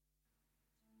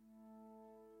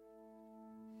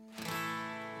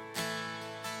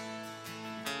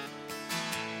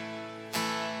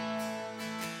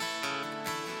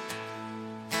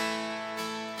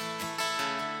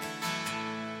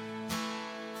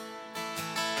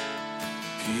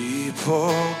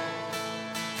People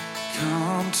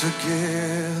come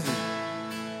together,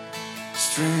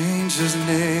 strangers,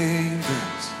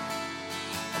 neighbors,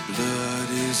 our blood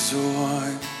is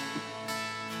one.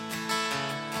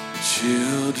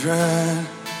 Children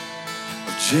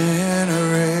of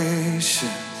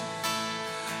generations,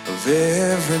 of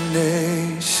every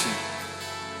nation,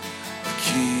 of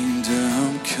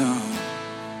kingdom come.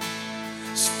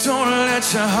 So don't let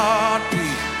your heart be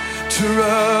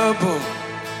troubled.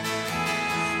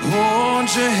 Hold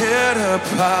your head up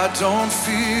high, don't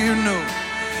fear no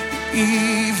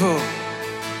evil.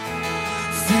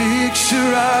 Fix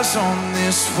your eyes on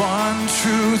this one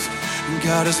truth,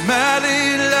 God is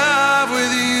madly in love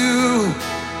with you.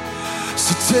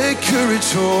 So take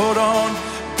courage, hold on,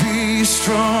 be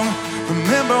strong.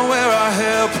 Remember where our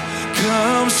help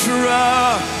comes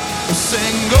from.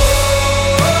 Sing, oh.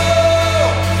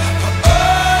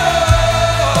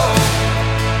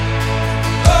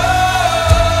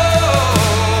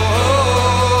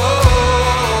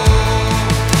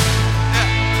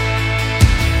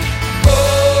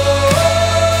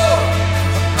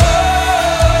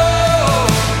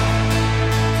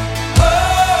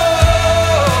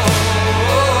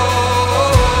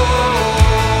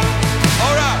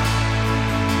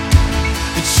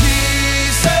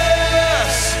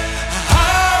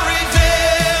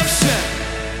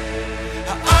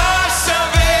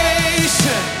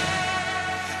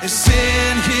 It's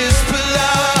in His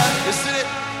blood, isn't it?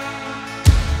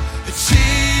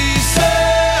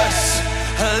 Jesus,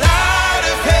 light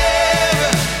of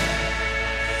heaven,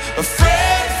 a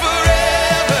friend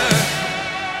forever,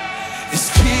 His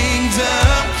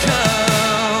kingdom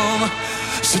come.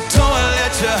 So don't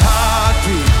let your heart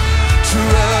be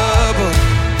troubled.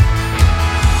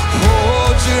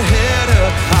 Hold your head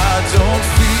up high, don't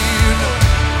fear no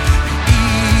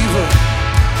evil.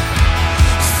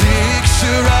 Fix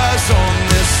your eyes on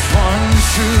this one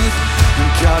truth, and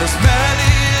God is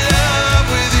madly in love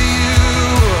with you.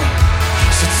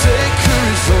 So take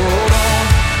courage, hold on,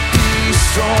 be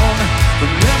strong.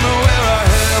 Remember where our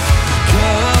help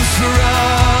comes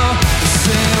from.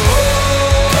 Sing, oh,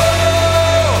 oh,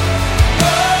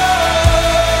 oh, oh,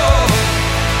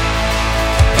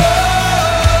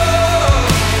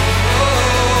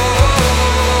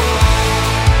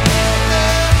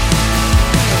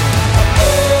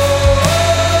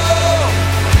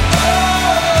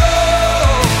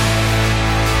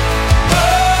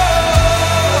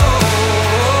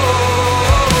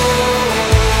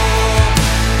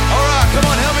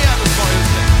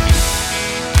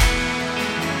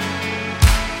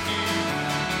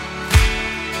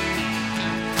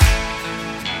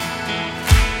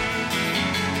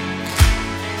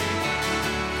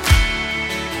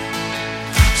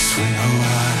 swing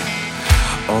wide,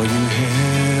 all you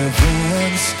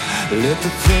heavens, let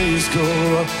the praise go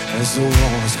up as the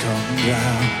walls come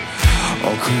down.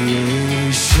 All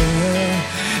creation,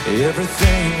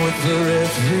 everything with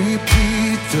breath,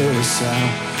 repeat the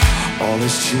sound. All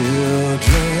His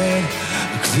children,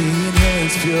 clean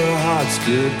hands, pure hearts,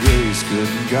 good grace, good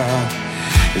God.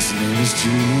 His name is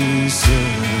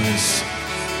Jesus.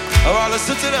 All right, let's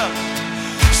lift it up.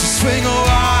 So swing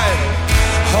wide,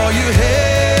 all you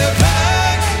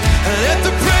heavens, let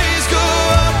the praise go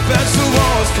up as the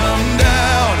walls come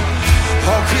down.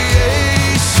 All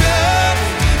creation,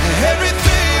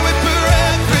 everything with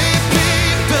breath,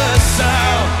 repeat the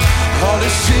sound. All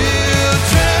His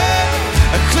children,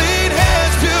 clean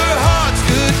hands, pure hearts,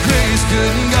 good grace,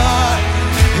 good God.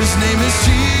 His name is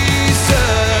Jesus.